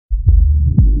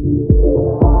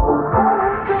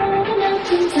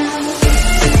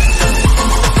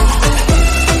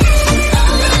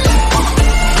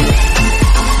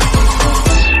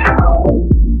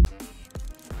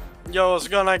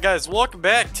going on, guys? Welcome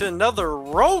back to another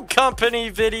Rogue Company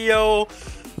video.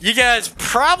 You guys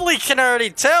probably can already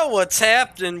tell what's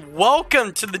happening.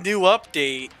 Welcome to the new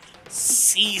update,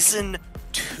 Season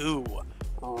 2,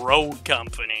 Rogue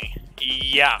Company.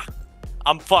 Yeah,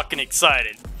 I'm fucking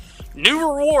excited. New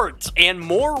rewards and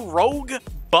more Rogue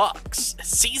bucks.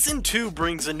 Season 2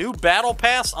 brings a new battle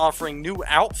pass offering new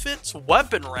outfits,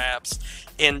 weapon wraps,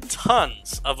 and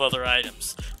tons of other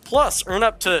items. Plus, earn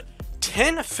up to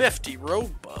 1050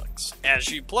 Rogue bucks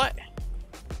as you play.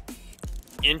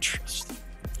 Interesting.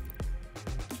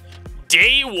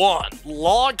 Day 1,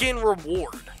 login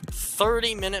reward,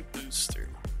 30-minute booster.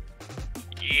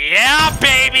 Yeah,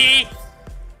 baby!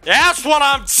 That's what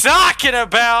I'm talking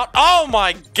about! Oh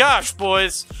my gosh,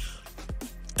 boys.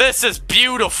 This is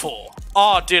beautiful.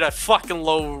 Oh, dude, I fucking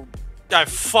love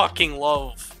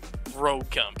Rogue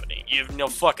Company. You have no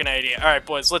fucking idea. Alright,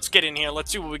 boys, let's get in here.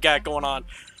 Let's see what we got going on.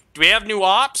 Do we have new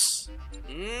ops?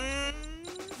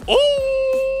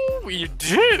 Oh, you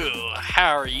do.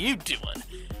 How are you doing?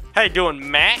 How you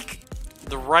doing, Mac?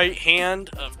 The right hand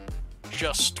of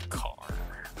Justicar.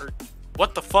 Or,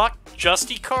 what the fuck?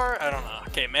 Justicar? I don't know.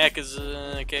 Okay, Mac is,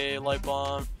 okay, light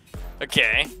bomb.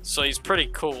 Okay, so he's pretty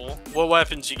cool. What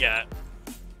weapons you got?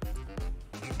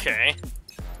 Okay.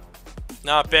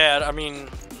 Not bad. I mean,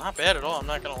 not bad at all. I'm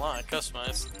not gonna lie.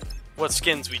 Customized. What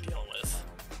skins we dealing with?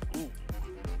 Ooh.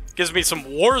 Gives me some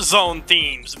Warzone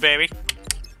themes, baby.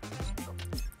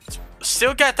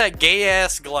 Still got that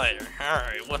gay-ass glider.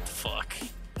 Alright, what the fuck?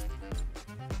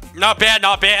 Not bad,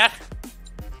 not bad.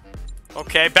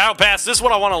 Okay, Battle Pass, this is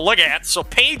what I want to look at. So,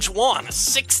 page 1, a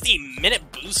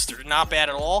 60-minute booster. Not bad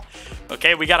at all.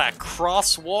 Okay, we got a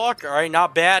crosswalk. Alright,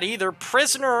 not bad either.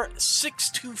 Prisoner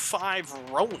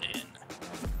 625 Ronin.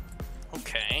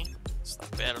 Okay, it's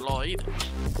not bad at all either.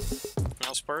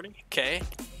 Mouse party. Okay.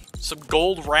 Some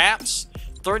gold wraps.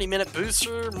 30-minute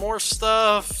booster. More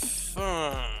stuff.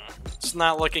 It's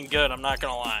not looking good, I'm not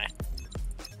gonna lie.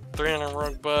 300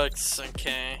 Rogue bucks.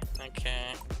 Okay,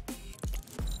 okay.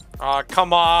 Aw,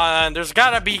 come on. There's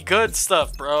gotta be good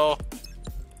stuff, bro.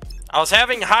 I was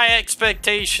having high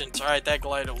expectations. Alright, that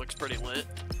glider looks pretty lit.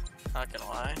 Not gonna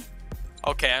lie.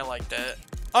 Okay, I like that.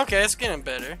 Okay, it's getting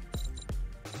better.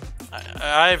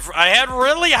 I had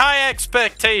really high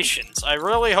expectations. I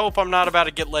really hope I'm not about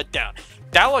to get let down.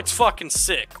 That looks fucking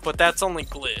sick, but that's only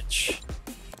glitch.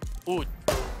 Ooh.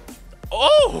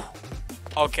 Oh!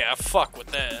 Okay, I fuck with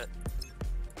that.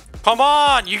 Come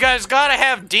on! You guys gotta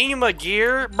have Dima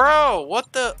gear? Bro,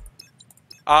 what the...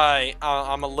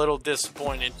 I'm a little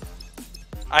disappointed.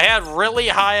 I had really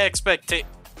high expectations.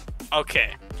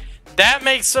 Okay. That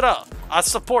makes it up. I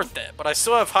support that, but I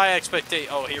still have high expectations.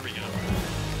 Oh, here we go.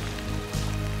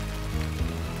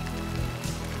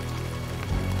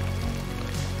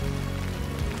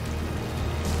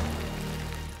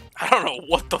 I don't know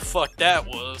what the fuck that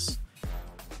was.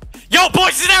 Yo,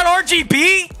 boys, is that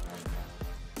RGB?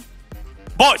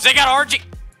 Boys, they got RG.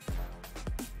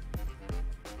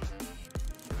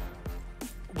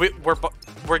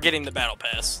 We're getting the battle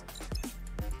pass.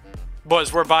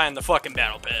 Boys, we're buying the fucking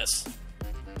battle pass.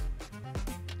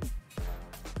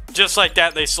 Just like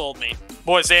that, they sold me.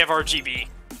 Boys, they have RGB.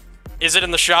 Is it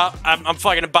in the shop? I'm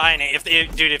fucking buying it.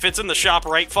 Dude, if it's in the shop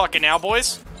right fucking now,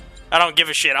 boys, I don't give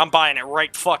a shit. I'm buying it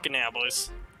right fucking now, boys.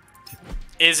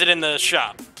 Is it in the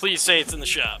shop? Please say it's in the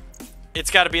shop. It's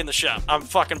got to be in the shop. I'm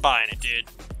fucking buying it, dude.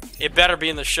 It better be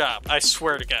in the shop. I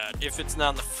swear to God. If it's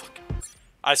not in the fucking...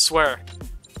 I swear.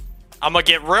 I'm gonna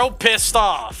get real pissed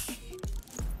off.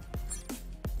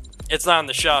 It's not in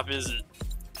the shop, is it?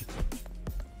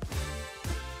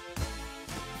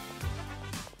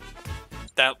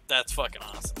 That's fucking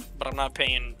awesome. But I'm not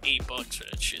paying $8 for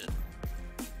that shit.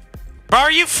 Bro,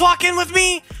 are you fucking with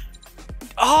me?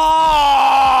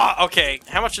 Oh! Okay,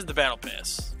 how much is the battle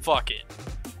pass? Fuck it.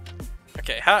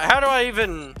 Okay, how do I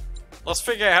even... Let's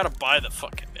figure out how to buy the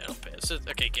fucking battle pass.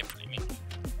 Okay, get premium.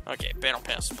 Okay, battle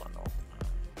pass bundle.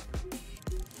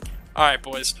 Alright,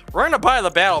 boys. We're gonna buy the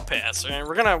battle pass, and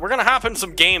we're gonna hop in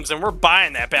some games, and we're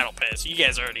buying that battle pass. You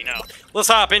guys already know. Let's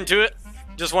hop into it.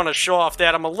 Just want to show off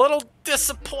that I'm a little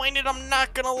disappointed, I'm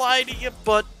not gonna lie to you,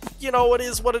 but you know, it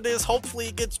is what it is. Hopefully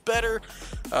it gets better.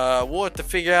 We'll have to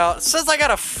figure out. It says I got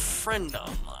a friend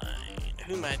online.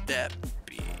 Who might that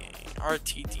be?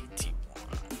 RTDT1.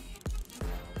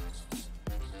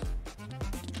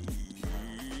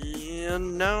 Yeah,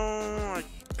 no.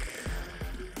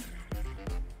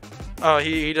 Oh,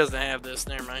 he doesn't have this.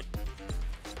 Never mind.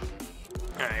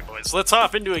 Alright, boys. Let's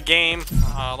hop into a game.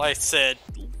 Like I said,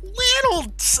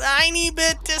 little tiny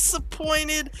bit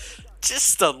disappointed.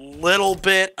 Just a little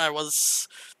bit.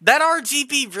 That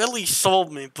RGB really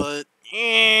sold me, but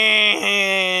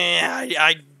I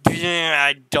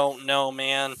don't know,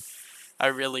 man. I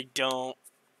really don't.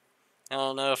 I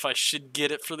don't know if I should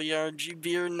get it for the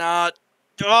RGB or not.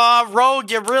 Ah, Rogue,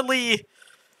 you really...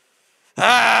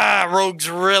 Rogue's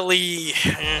really...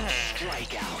 I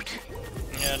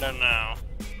don't know.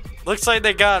 Looks like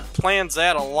they got plans to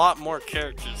add a lot more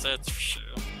characters, that's for sure.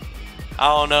 I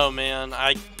don't know, man.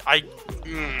 I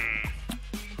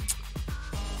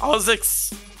was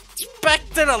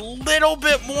expecting a little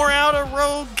bit more out of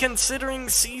Rogue, considering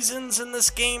seasons in this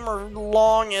game are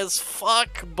long as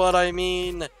fuck, but I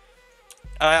mean...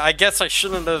 I guess I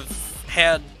shouldn't have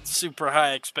had super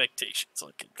high expectations.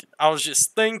 Like, I was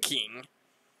just thinking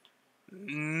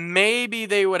maybe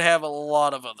they would have a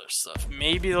lot of other stuff.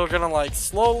 Maybe they're gonna like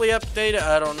slowly update it.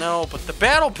 I don't know. But the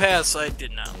battle pass I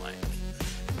did not like.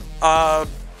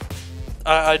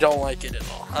 I don't like it at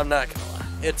all. I'm not gonna lie.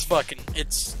 It's fucking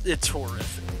it's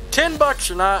horrific.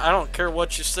 $10 or not, I don't care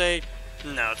what you say.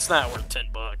 No, it's not worth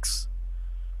 $10.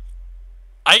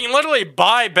 I can literally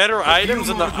buy better items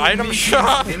in the item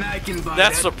shop.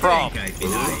 That's the problem.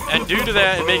 And due to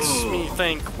that, it makes me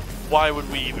think, why would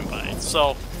we even buy it?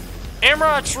 So,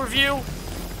 Amrock's review,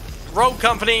 Rogue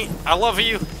Company, I love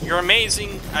you. You're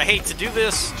amazing. I hate to do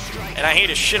this, and I hate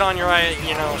to shit on your,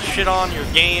 shit on your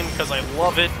game because I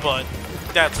love it, but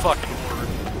that's fucking horrid.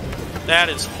 That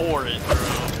is horrid, bro.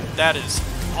 That is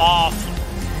awful.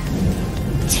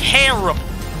 Terrible.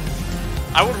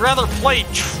 I would rather play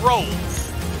Trove.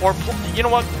 Or, you know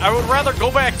what, I would rather go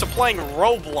back to playing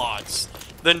Roblox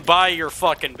than buy your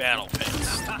fucking battle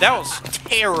pass. That was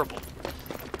terrible.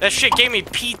 That shit gave me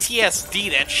PTSD.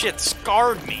 That shit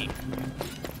scarred me.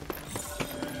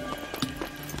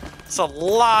 It's a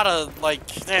lot of, like,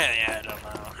 I don't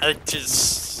know.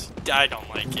 I don't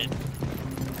like it.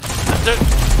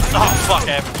 Oh, fuck,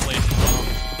 I haven't played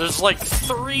it. There's like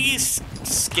 3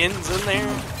 skins in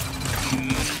there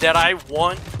that I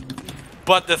want.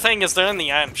 But the thing is, they're in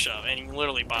the item shop, and you can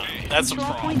literally buy them. That's a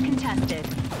problem.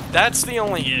 That's the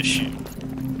only issue.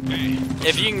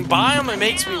 If you can buy them, it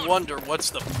makes me wonder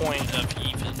what's the point of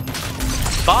even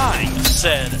buying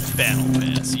said battle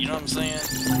pass. You know what I'm saying?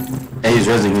 Hey, he's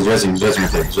resing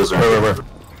where?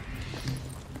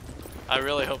 I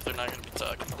really hope they're not going to be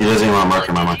talking. He's resing while I'm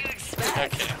marking my mark.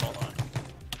 Okay, hold on.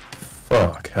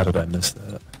 Fuck, how did I miss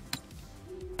that?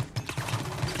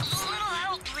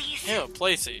 Yeah,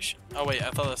 PlayStation. Oh wait,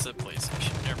 I thought that said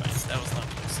PlayStation. Never mind, that was not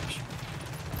PlayStation.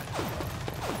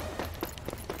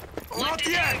 But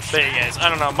you guys, I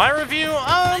don't know. My review,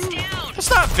 it's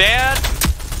not bad.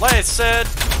 Like I said,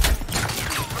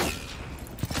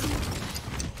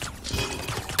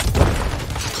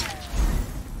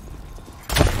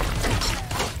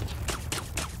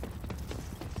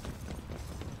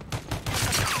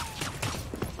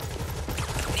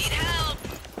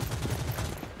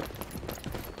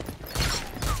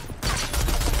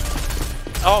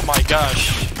 oh my gosh.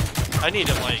 I need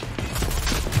to like...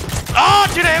 Oh,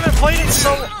 dude, I haven't played it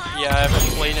so... Yeah, I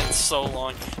haven't played it in so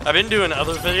long. I've been doing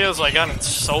other videos, I got it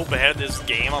so bad this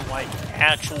game, I'm like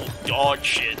actual dog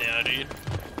shit now, dude.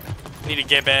 Need to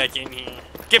get back in here.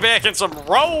 Get back in some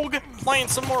Rogue! Playing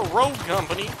some more Rogue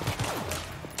Company.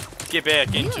 Get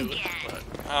back into it, but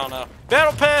I don't know.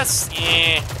 Battle Pass?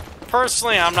 Eh.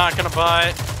 Personally, I'm not gonna buy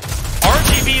it.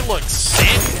 RGB looks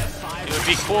sick. It would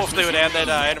be cool if they would add that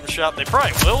item shop. They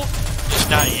probably will, just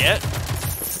not yet.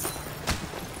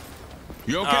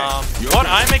 What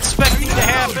I'm expecting to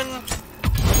happen,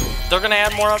 they're going to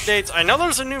add more updates. I know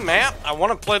there's a new map. I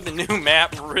want to play the new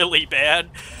map really bad.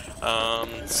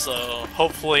 So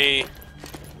hopefully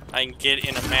I can get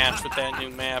in a match with that new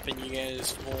map, and you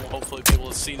guys will hopefully be able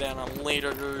to see that on a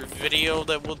later video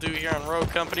that we'll do here on Rogue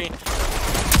Company.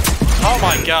 Oh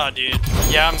my god, dude.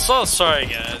 Yeah, I'm so sorry,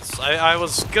 guys. I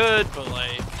was good, but,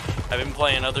 like, I've been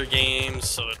playing other games,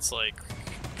 so it's, like,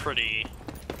 pretty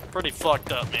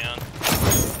fucked up, man.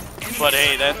 But,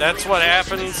 hey, that's what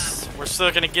happens. We're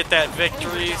still gonna get that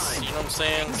victories, you know what I'm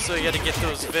saying? Still gotta get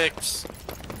those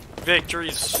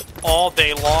victories all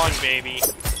day long, baby.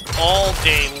 All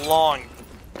day long.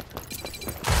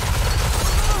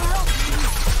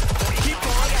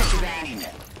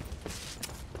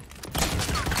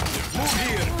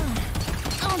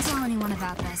 Don't tell anyone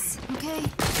about this, okay?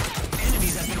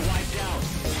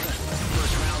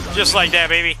 Just like that,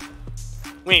 baby.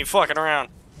 We ain't fucking around.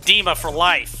 Dima for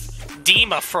life.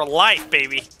 Dima for life,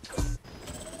 baby.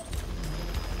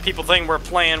 People think we're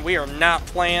playing. We are not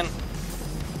playing.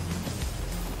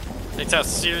 That's how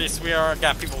serious we are.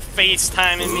 Got people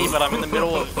FaceTiming me, but I'm in the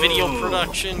middle of video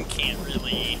production. Can't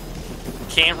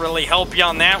really help you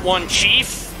on that one,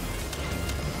 Chief.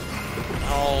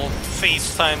 Oh,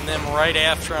 FaceTime them right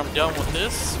after I'm done with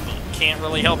this, but can't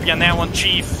really help you on that one,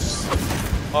 Chief.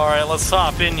 Alright, let's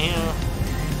hop in here.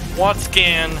 Once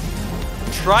again,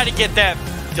 try to get that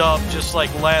dub just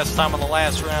like last time on the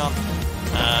last round.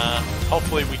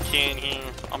 Hopefully we can here.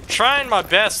 I'm trying my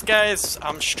best, guys.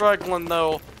 I'm struggling,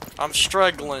 though. I'm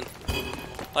struggling.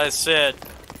 Like I said,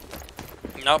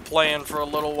 not playing for a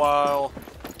little while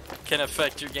can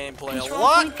affect your gameplay a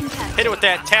lot. Hit it with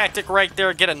that tactic right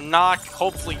there. Get a knock.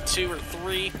 Hopefully 2 or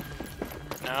 3.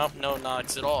 Nope, no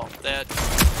knocks at all. That.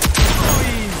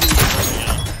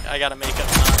 I gotta make up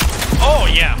knocks. Oh,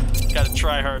 yeah. Gotta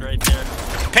try hard right there.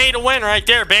 Pay to win right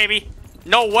there, baby.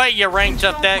 No way you ranked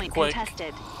up that quick.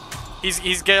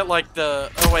 He's got like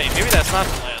the. Oh, wait. Maybe that's not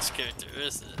the last character,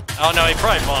 is it? Oh, no. He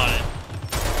probably bought it.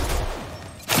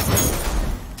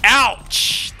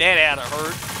 Ouch! That had to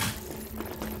hurt.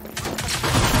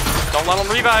 Don't let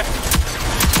him revive.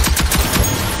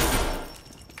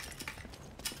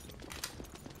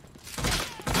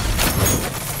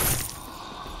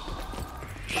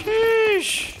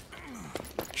 Sheesh.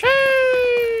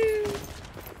 Sheesh.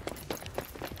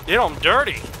 Did him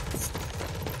dirty.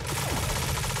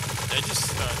 They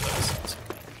just those.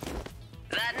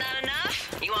 That not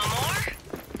enough? You want more?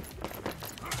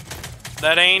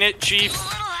 That ain't it, Chief. A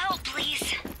little help,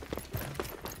 please.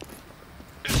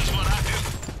 This is what I do.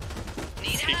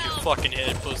 Need Kick your help. fucking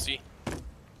head, pussy.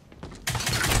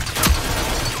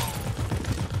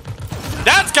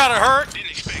 That's gotta hurt. Didn't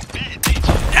expect that, did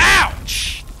you?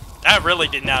 Ouch! That really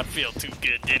did not feel too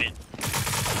good, did it?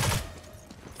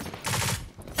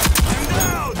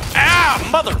 Ah,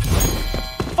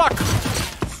 motherfucker!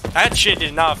 That shit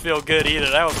did not feel good either.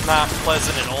 That was not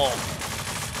pleasant at all.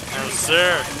 No,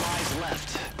 sir.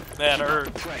 That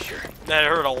hurt. That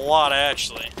hurt a lot,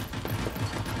 actually.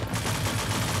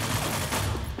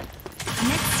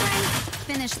 Next time,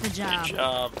 finish the job. Good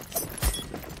job.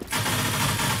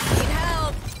 Need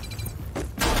help.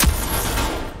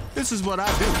 This is what I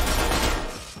do.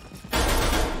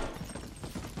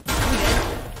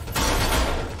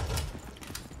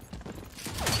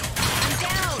 I'm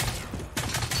down.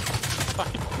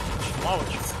 Fucking why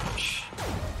would you push?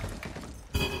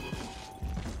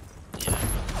 Yeah.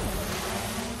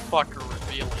 Fucker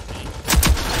revealing me.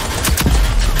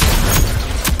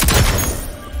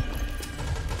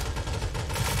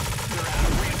 You're out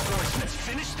of reinforcements.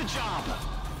 Finish the job.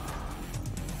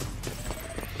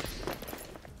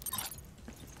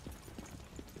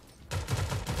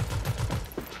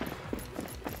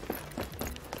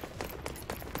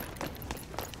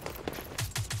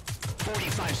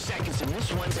 Seconds and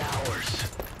this one's ours.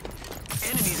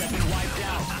 Enemies have been wiped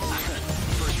out.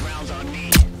 First round's on me.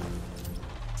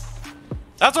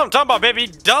 That's what I'm talking about, baby.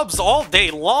 Dubs all day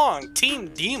long. Team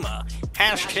Dima.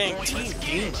 Hashtag Team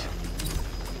Dima.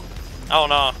 Oh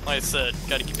no, like I said,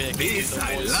 gotta keep back. Boys.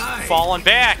 Falling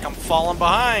back. I'm falling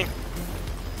behind.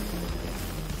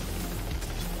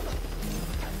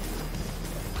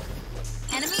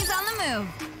 Enemies on the move.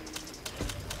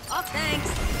 Oh, thanks.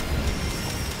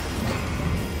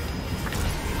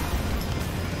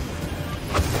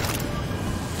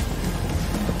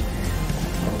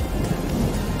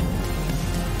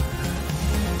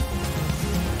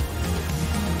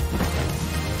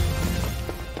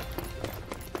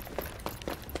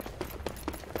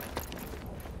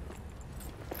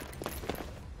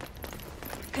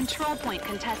 Control point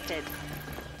contested.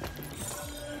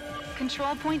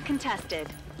 Control point contested.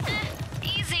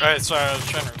 Easy. Alright, sorry, I was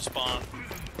trying to respawn.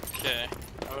 Okay.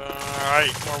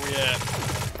 Alright, where we at?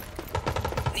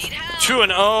 Need help.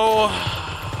 2-0.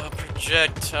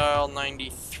 Projectile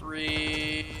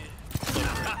 93.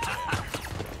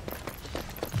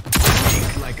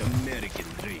 Think like American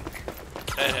drink.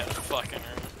 That had a fucking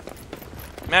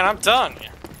hurt. Man, I'm done.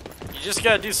 You just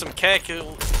gotta do some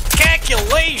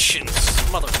calculations,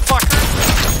 motherfucker.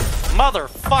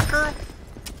 Motherfucker.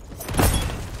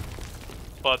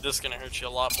 But this is gonna hurt you a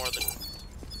lot more than...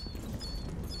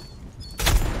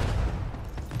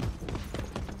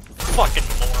 Fucking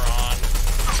moron.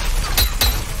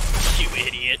 You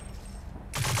idiot.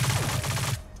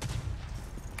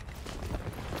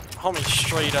 Homie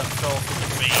straight up fell for the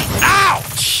bait.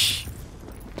 Ouch!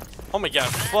 Homie got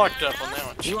fucked up on that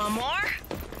one. You want more?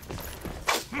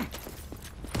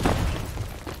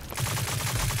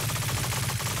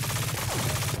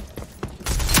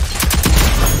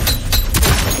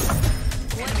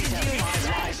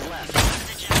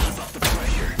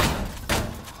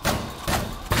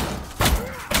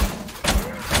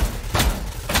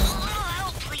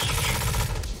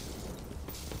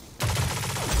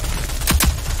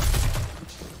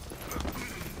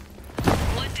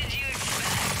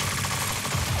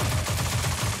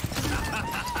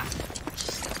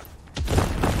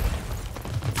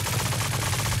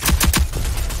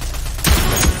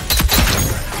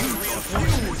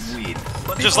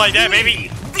 Just like that, baby.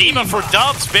 Dima for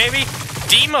dubs, baby.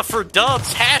 Dima for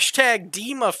dubs. Hashtag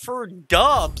Dima for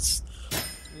dubs.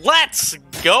 Let's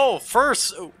go.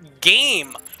 First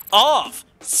game of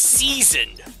Season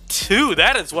 2.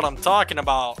 That is what I'm talking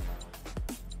about.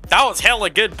 That was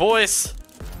hella good, boys.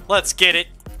 Let's get it.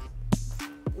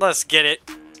 Let's get it.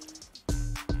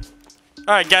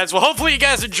 Alright, guys. Well, hopefully you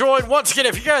guys enjoyed. Once again,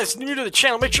 if you guys are new to the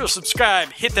channel, make sure to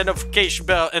subscribe, hit that notification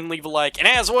bell, and leave a like. And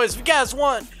as always, if you guys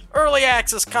want early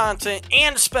access content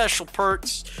and special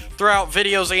perks throughout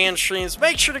videos and streams,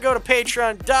 make sure to go to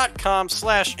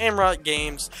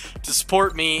patreon.com/amrotgames to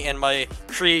support me and my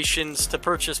creations, to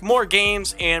purchase more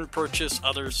games and purchase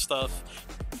other stuff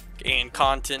and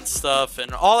content stuff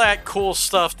and all that cool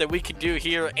stuff that we could do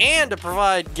here, and to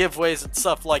provide giveaways and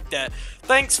stuff like that.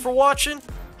 Thanks for watching.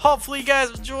 Hopefully you guys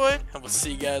enjoyed, and we'll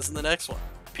see you guys in the next one.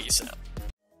 Peace out.